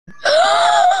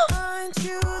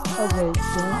Okay.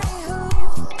 Yeah.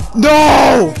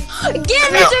 No! Give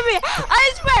it to me!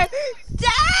 I swear!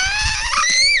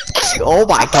 Oh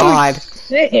my god.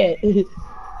 Shit! Wait,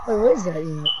 what is that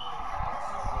even?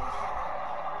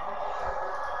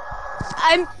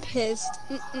 I'm pissed.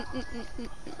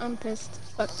 I'm pissed.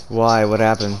 Fuck. Why? What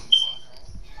happened?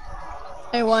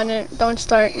 I want it. Don't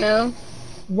start now.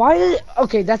 Why is it?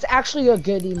 Okay, that's actually a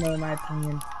good emo in my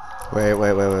opinion.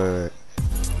 Wait.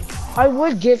 I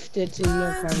would gift it to you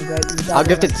and friend, but you I'll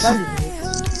gift it.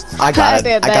 I got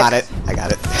it. I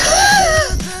got it.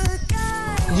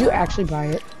 Did you actually buy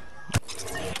it?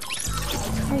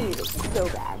 I need it so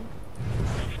bad.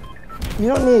 You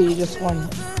don't need it, you just won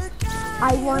it.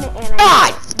 I want it and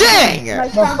I God dang it! My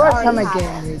The friends first time already I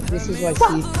have get it. it, this is why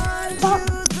Steve.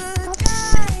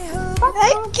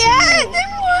 I can't!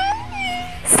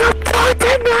 Stop talking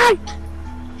to me!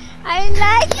 I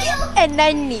like it and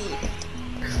I need it.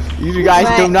 You guys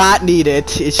do Right. not need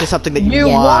it. It's just something that you, You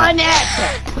want. won it!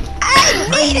 I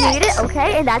I need it,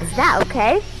 okay? And that's that,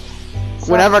 okay?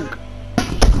 Whenever.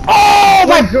 Oh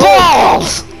my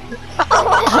balls!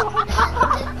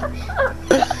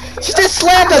 She just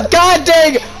slammed a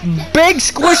goddamn big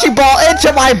squishy ball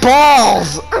into my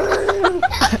balls!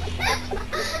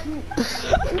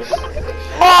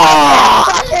 Oh!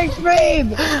 Fucking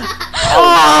scream!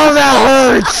 Oh, that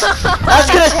hurts! That's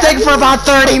gonna sting for about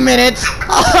 30 minutes!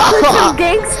 Put some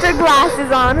gangster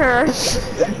glasses on her.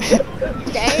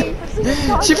 Dang.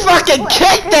 She fucking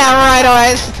kicked that right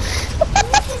on us!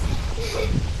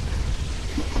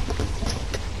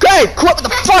 Hey, quit with the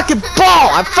fucking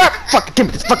ball! Fucking give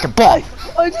me this fucking ball!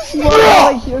 I just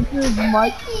want to hear through his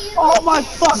mic. Oh my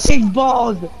fucking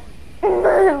balls!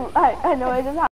 I know, I just